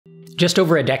Just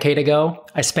over a decade ago,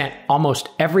 I spent almost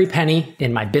every penny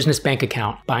in my business bank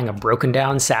account buying a broken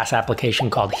down SaaS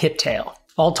application called Hittail.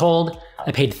 All told,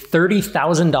 I paid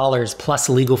 $30,000 plus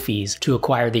legal fees to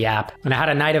acquire the app. And I had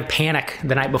a night of panic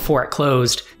the night before it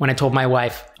closed when I told my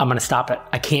wife, I'm gonna stop it.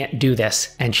 I can't do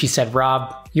this. And she said,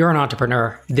 Rob, you're an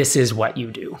entrepreneur. This is what you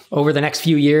do. Over the next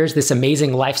few years, this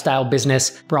amazing lifestyle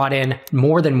business brought in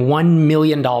more than $1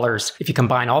 million if you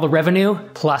combine all the revenue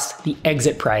plus the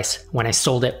exit price when I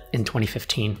sold it in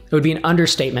 2015. It would be an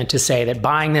understatement to say that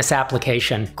buying this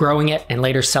application, growing it, and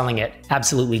later selling it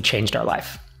absolutely changed our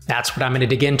life. That's what I'm going to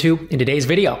dig into in today's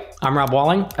video. I'm Rob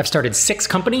Walling. I've started 6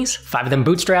 companies, 5 of them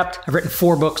bootstrapped. I've written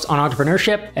 4 books on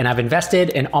entrepreneurship, and I've invested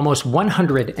in almost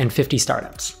 150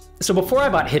 startups. So before I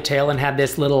bought Hittail and had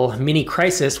this little mini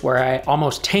crisis where I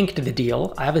almost tanked the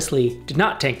deal, I obviously did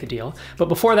not tank the deal, but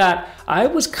before that, I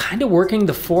was kind of working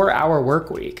the 4-hour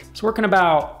work week. I was working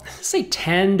about, say,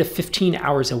 10 to 15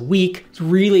 hours a week. I was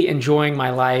really enjoying my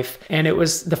life, and it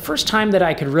was the first time that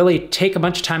I could really take a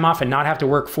bunch of time off and not have to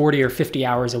work 40 or 50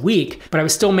 hours a week, but I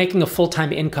was still making a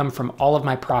full-time income from all of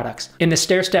my products. In the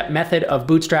stair-step method of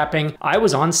bootstrapping, I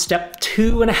was on step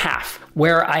 2.5,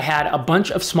 where I had a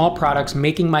bunch of small products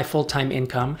making my full-time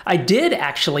income. I did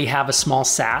actually have a small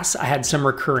SaaS. I had some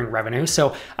recurring revenue,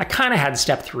 so I kind of had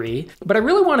step 3, but I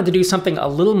really wanted to do something a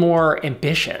little more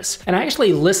ambitious. And I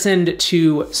actually listened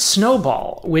to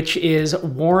Snowball, which is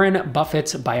Warren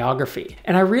Buffett's biography.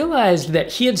 And I realized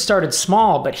that he had started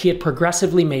small, but he had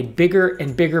progressively made bigger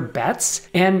and bigger bets.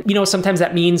 And sometimes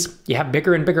that means you have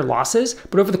bigger and bigger losses,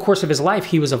 but over the course of his life,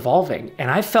 he was evolving.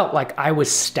 And I felt like I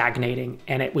was stagnating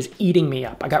and it was eating me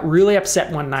up. I got really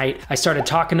upset one night. I started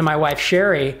talking to my wife,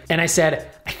 Sherry, and I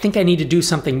said, I think I need to do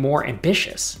something more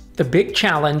ambitious. The big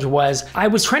challenge was I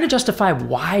was trying to justify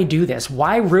why do this?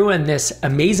 Why ruin this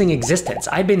amazing existence?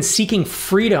 I'd been seeking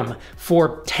freedom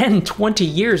for 10, 20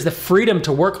 years, the freedom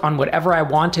to work on whatever I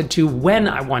wanted to when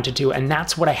I wanted to, and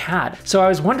that's what I had. So I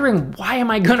was wondering, why am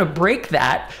I gonna break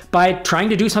that by trying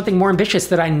to do something more ambitious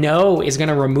that I know is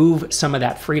gonna remove some of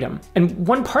that freedom? And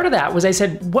one part of that was I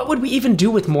said, what would we even do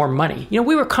with more money?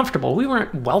 We were comfortable. We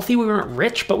weren't wealthy, we weren't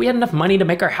rich, but we had enough money to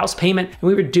make our house payment, and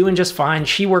we were doing just fine.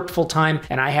 She worked full time,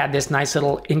 and I had this nice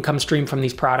little income stream from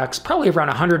these products, probably around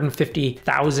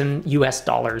 150,000 US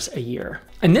dollars a year.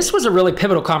 And this was a really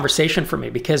pivotal conversation for me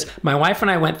because my wife and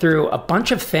I went through a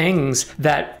bunch of things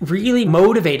that really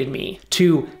motivated me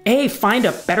to find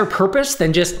a better purpose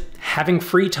than just having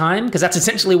free time, because that's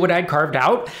essentially what I'd carved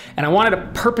out. And I wanted a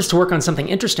purpose to work on something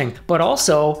interesting. But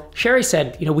also, Sherry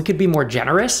said, we could be more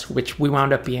generous, which we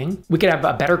wound up being. We could have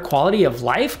a better quality of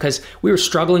life because we were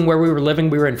struggling where we were living.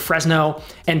 We were in Fresno,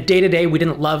 and day to day, we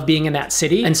didn't love being in that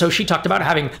city. And so she talked about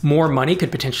having more money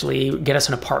could potentially get us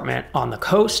an apartment on the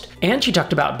coast. And she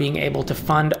talked about being able to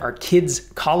fund our kids'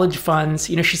 college funds.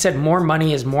 She said more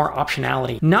money is more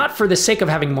optionality, not for the sake of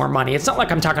having more money. It's not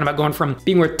like I'm talking about going from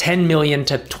being worth 10 million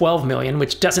to 12 million,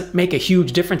 which doesn't make a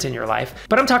huge difference in your life.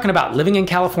 But I'm talking about living in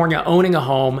California, owning a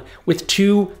home with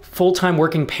 2 full-time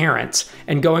working parents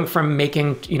and going from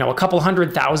making, a couple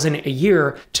 $100,000 a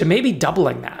year to maybe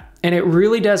doubling that. And it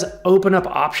really does open up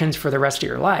options for the rest of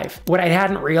your life. What I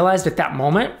hadn't realized at that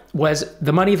moment was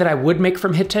the money that I would make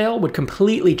from Hittail would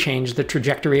completely change the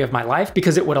trajectory of my life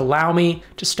because it would allow me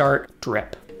to start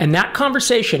Drip. And that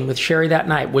conversation with Sherry that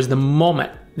night was the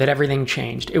moment that everything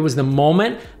changed. It was the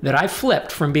moment that I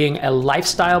flipped from being a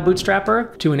lifestyle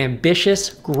bootstrapper to an ambitious,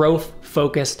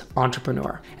 growth-focused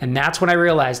entrepreneur. And that's when I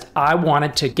realized I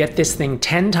wanted to get this thing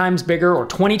 10 times bigger or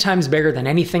 20 times bigger than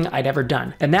anything I'd ever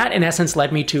done. And that, in essence,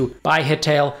 led me to buy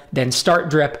Hittail, then start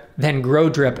Drip, then grow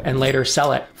Drip, and later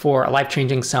sell it for a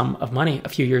life-changing sum of money a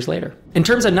few years later. In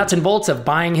terms of nuts and bolts of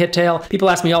buying Hittail, people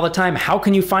ask me all the time, how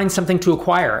can you find something to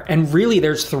acquire? And really,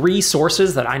 there's 3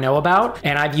 sources that I know about,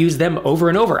 and I've used them over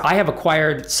and over. I have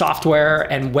acquired software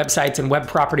and websites and web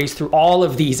properties through all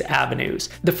of these avenues.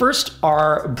 The first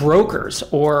are brokers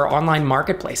or online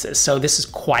marketplaces. So this is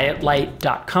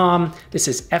quietlight.com. This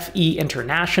is FE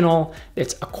International.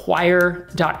 It's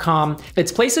acquire.com.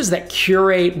 It's places that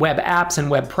curate web apps and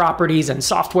web properties and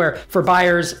software for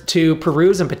buyers to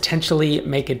peruse and potentially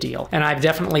make a deal. And I've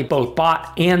definitely both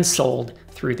bought and sold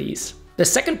through these. The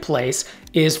second place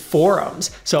is forums.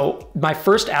 So my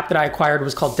first app that I acquired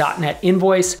was called .NET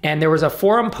Invoice, and there was a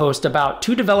forum post about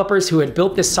 2 developers who had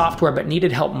built this software but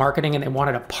needed help marketing and they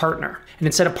wanted a partner. And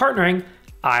instead of partnering,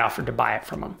 I offered to buy it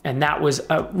from them. And that was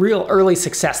a real early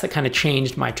success that kind of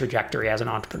changed my trajectory as an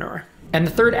entrepreneur. And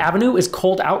the third avenue is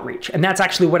cold outreach. And that's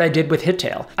actually what I did with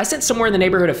Hittail. I sent somewhere in the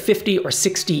neighborhood of 50 or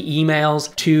 60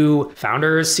 emails to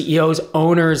founders, CEOs,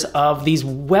 owners of these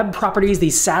web properties,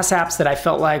 these SaaS apps that I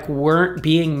felt like weren't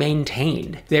being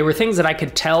maintained. They were things that I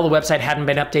could tell the website hadn't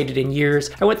been updated in years.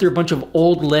 I went through a bunch of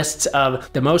old lists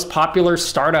of the most popular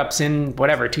startups in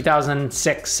whatever,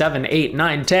 2006, 7, 8,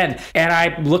 9, 10. And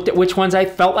I looked at which ones I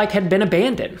felt like had been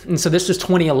abandoned. And so this was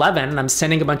 2011, and I'm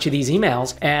sending a bunch of these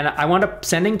emails. And I wound up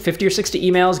sending 50 or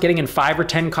 60 emails, getting in 5 or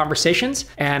 10 conversations.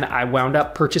 And I wound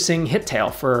up purchasing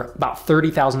Hittail for about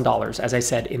 $30,000, as I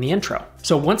said in the intro.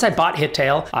 So once I bought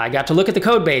Hittail, I got to look at the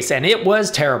code base, and it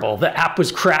was terrible. The app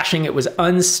was crashing. It was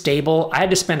unstable. I had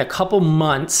to spend a couple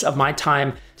months of my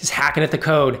time just hacking at the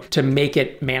code to make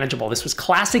it manageable. This was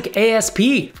classic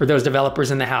ASP for those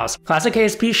developers in the house. Classic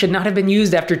ASP should not have been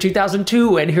used after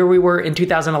 2002, and here we were in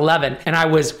 2011, and I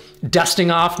was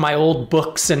dusting off my old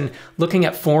books and looking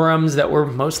at forums that were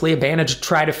mostly abandoned to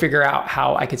try to figure out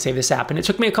how I could save this app. And it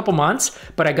took me a couple months,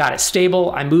 but I got it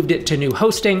stable. I moved it to new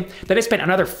hosting. Then I spent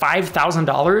another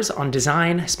 $5,000 on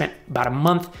design. I spent about a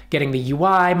month getting the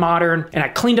UI modern, and I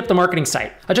cleaned up the marketing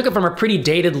site. I took it from a pretty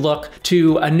dated look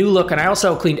to a new look, and I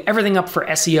also cleaned everything up for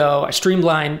SEO. I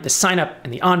streamlined the sign up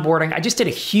and the onboarding. I just did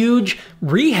a huge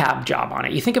rehab job on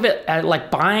it. You think of it as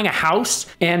like buying a house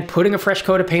and putting a fresh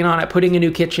coat of paint on it, putting a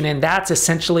new kitchen in. That's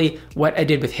essentially what I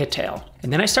did with Hittail.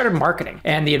 And then I started marketing,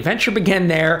 and the adventure began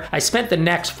there. I spent the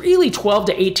next really 12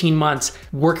 to 18 months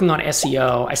working on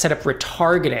SEO. I set up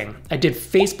retargeting. I did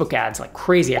Facebook ads like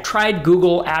crazy. I tried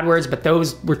Google AdWords, but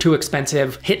those were too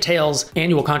expensive. Hittail's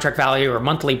annual contract value or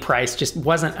monthly price just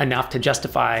wasn't enough to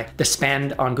justify the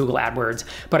spend on Google AdWords.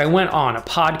 But I went on a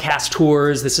podcast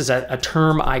tours. This is a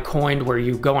term I coined where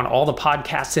you go on all the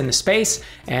podcasts in the space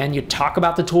and you talk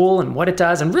about the tool and what it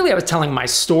does. And really I was telling my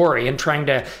story and trying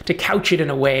to couch it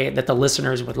in a way that the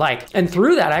listeners would like. And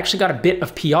through that, I actually got a bit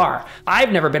of PR.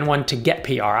 I've never been one to get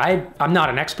PR. I'm not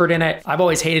an expert in it. I've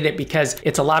always hated it because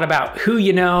it's a lot about who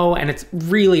you know, and it's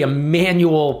really a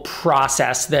manual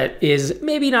process that is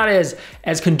maybe not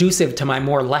as conducive to my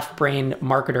more left-brain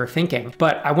marketer thinking.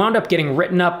 But I wound up getting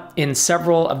written up in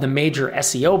several of the major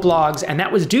SEO blogs, and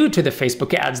that was due to the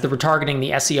Facebook ads, the retargeting,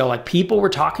 the SEO. Like, people were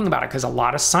talking about it because a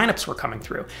lot of signups were coming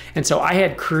through. And so I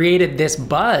had created this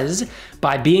buzz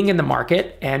by being in the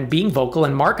market and being vocal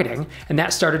in marketing, and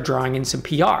that started drawing in some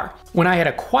PR. When I had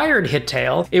acquired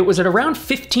Hittail, it was at around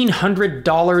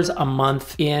 $1,500 a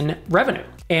month in revenue.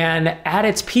 And at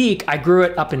its peak, I grew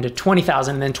it up into $20,000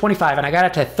 and then $25,000, and I got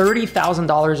it to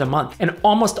 $30,000 a month. And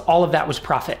almost all of that was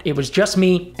profit. It was just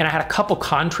me, and I had a couple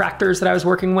contractors that I was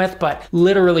working with, but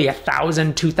literally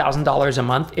 $1,000, $2,000 a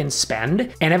month in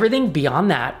spend. And everything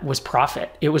beyond that was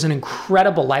profit. It was an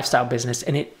incredible lifestyle business,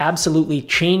 and it absolutely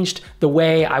changed the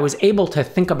way I was able to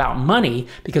think about money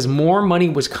because more money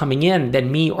was coming in than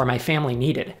me or my family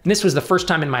needed. And this was the first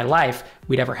time in my life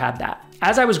we'd ever had that.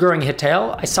 As I was growing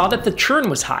Hittail, I saw that the churn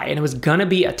was high and it was gonna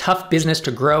be a tough business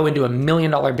to grow into $1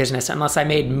 million business unless I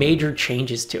made major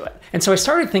changes to it. And so I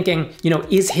started thinking,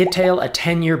 is Hittail a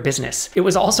 10-year business? It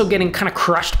was also getting kind of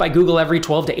crushed by Google every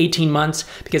 12 to 18 months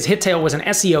because Hittail was an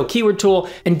SEO keyword tool,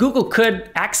 and Google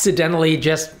could accidentally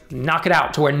just knock it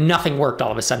out to where nothing worked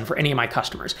all of a sudden for any of my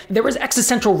customers. There was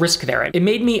existential risk there. It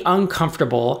made me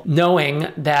uncomfortable knowing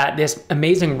that this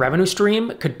amazing revenue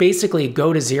stream could basically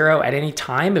go to zero at any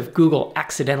time if Google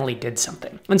accidentally did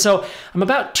something. And so I'm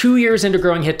about 2 years into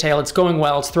growing Hittail. It's going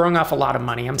well. It's throwing off a lot of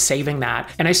money. I'm saving that.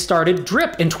 And I started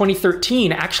Drip in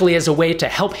 2013 actually as a way to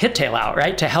help Hittail out,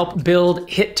 right? To help build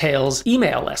Hittail's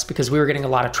email list because we were getting a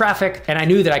lot of traffic, and I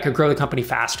knew that I could grow the company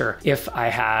faster if I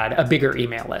had a bigger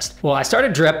email list. Well, I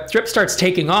started Drip. Drip starts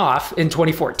taking off in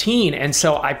 2014, and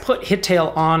so I put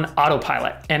Hittail on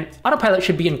autopilot. And autopilot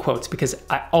should be in quotes because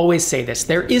I always say this,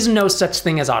 there is no such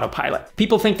thing as autopilot.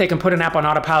 People think they can put an app on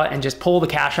autopilot and just pull the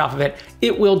cash off of it.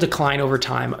 It will decline over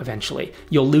time eventually.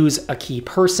 You'll lose a key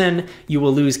person, you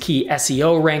will lose key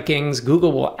SEO rankings,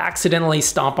 Google will accidentally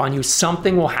stomp on you,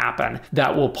 something will happen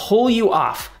that will pull you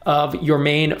off of your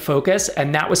main focus.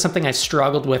 And that was something I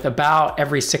struggled with about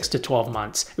every 6 to 12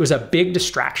 months. It was a big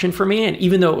distraction for me. And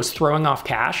even though it was throwing off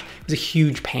cash, it was a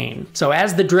huge pain. So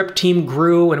as the Drip team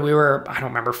grew and we were, I don't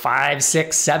remember, 5,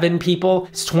 6, 7 people,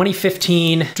 it's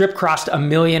 2015, Drip crossed $1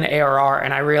 million ARR.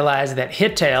 And I realized that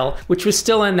Hittail, which was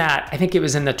still in that, I think it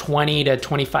was in the $20 20 to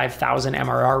 25,000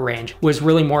 MRR range was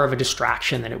really more of a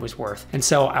distraction than it was worth. And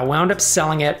so I wound up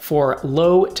selling it for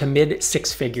low to mid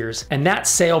six figures. And that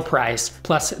sale price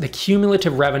plus the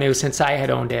cumulative revenue since I had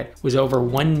owned it was over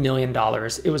 $1 million.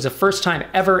 It was the first time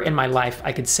ever in my life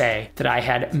I could say that I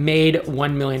had made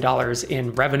 $1 million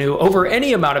in revenue over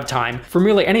any amount of time from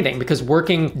really anything, because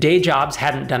working day jobs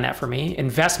hadn't done that for me.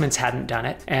 Investments hadn't done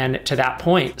it. And to that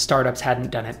point, startups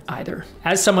hadn't done it either.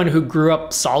 As someone who grew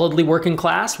up solidly working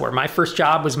class, where my first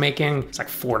job was making like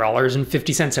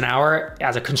 $4.50 an hour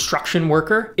as a construction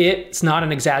worker, it's not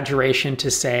an exaggeration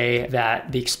to say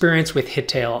that the experience with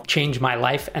Hittail changed my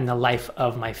life and the life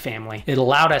of my family. It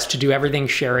allowed us to do everything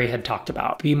Sherry had talked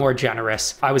about, be more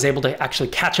generous. I was able to actually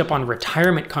catch up on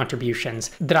retirement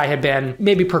contributions that I had been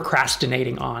maybe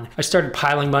procrastinating on. I started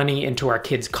piling money into our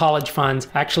kids' college funds.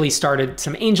 I actually started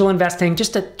some angel investing,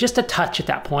 just a touch at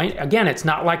that point. Again, it's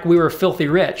not like we were filthy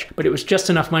rich, but it was just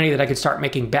enough money that I could start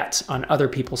making bets on other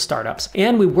people's startups.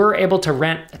 And we were able to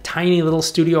rent a tiny little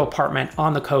studio apartment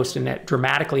on the coast, and it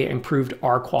dramatically improved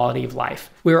our quality of life.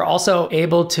 We were also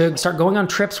able to start going on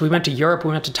trips. We went to Europe,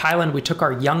 we went to Thailand, we took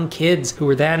our young kids who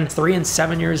were then 3 and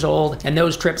 7 years old, and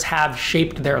those trips have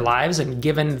shaped their lives and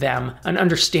given them an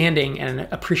understanding and an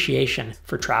appreciation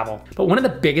for travel. But one of the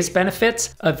biggest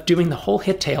benefits of doing the whole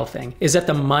Hittail thing is that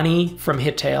the money from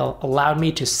Hittail allowed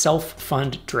me to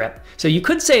self-fund Drip. So you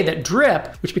could say that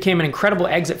Drip, which became an incredible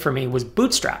exit for me, was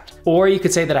bootstrapped. Or you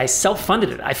could say that I self-funded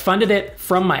it. I funded it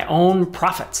from my own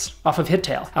profits off of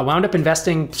Hittail. I wound up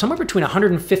investing somewhere between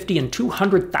 $150,000 and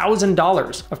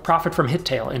 $200,000 of profit from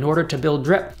Hittail in order to build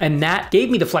Drip. And that gave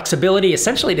me the flexibility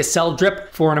essentially to sell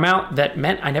Drip for an amount that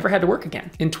meant I never had to work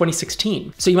again in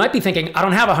 2016. So you might be thinking, I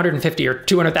don't have $150,000 or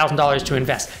 $200,000 to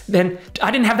invest. Then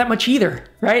I didn't have that much either,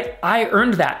 right? I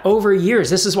earned that over years.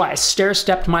 This is why I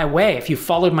stair-stepped my way. If you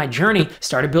followed my journey,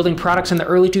 started building products in the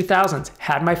early 2000s,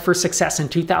 had my first success in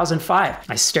 2005.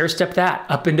 I stair-stepped that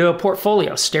up into a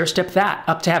portfolio, stair-stepped that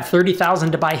up to have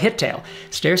 $30,000 to buy Hittail,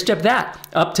 stair-stepped that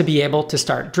up to be able to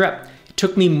start Drip. It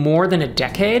took me more than a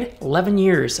decade, 11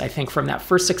 years, I think, from that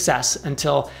first success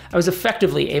until I was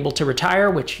effectively able to retire,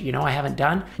 which, I haven't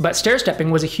done. But stair-stepping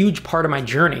was a huge part of my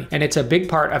journey, and it's a big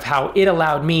part of how it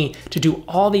allowed me to do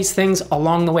all these things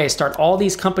along the way, start all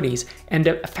these companies, and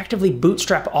to effectively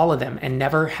bootstrap all of them and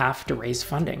never have to raise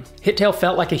funding. Hittail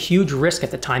felt like a huge risk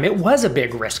at the time. It was a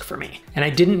big risk for me, and I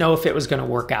didn't know if it was going to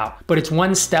work out. But it's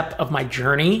one step of my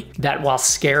journey that, while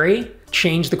scary,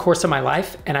 changed the course of my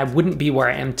life, and I wouldn't be where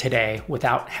I am today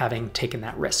without having taken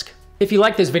that risk. If you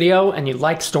like this video and you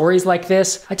like stories like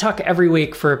this, I talk every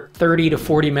week for 30 to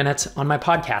 40 minutes on my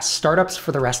podcast, Startups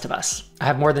for the Rest of Us. I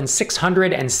have more than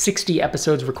 660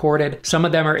 episodes recorded. Some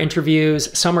of them are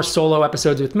interviews, some are solo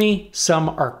episodes with me, some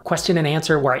are question and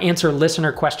answer where I answer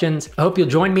listener questions. I hope you'll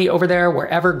join me over there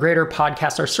wherever greater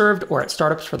podcasts are served, or at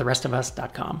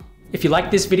startupsfortherestofus.com. If you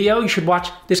like this video, you should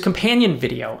watch this companion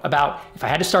video about if I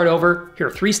had to start over, here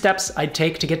are 3 steps I'd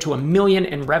take to get to $1 million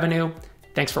in revenue.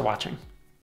 Thanks for watching.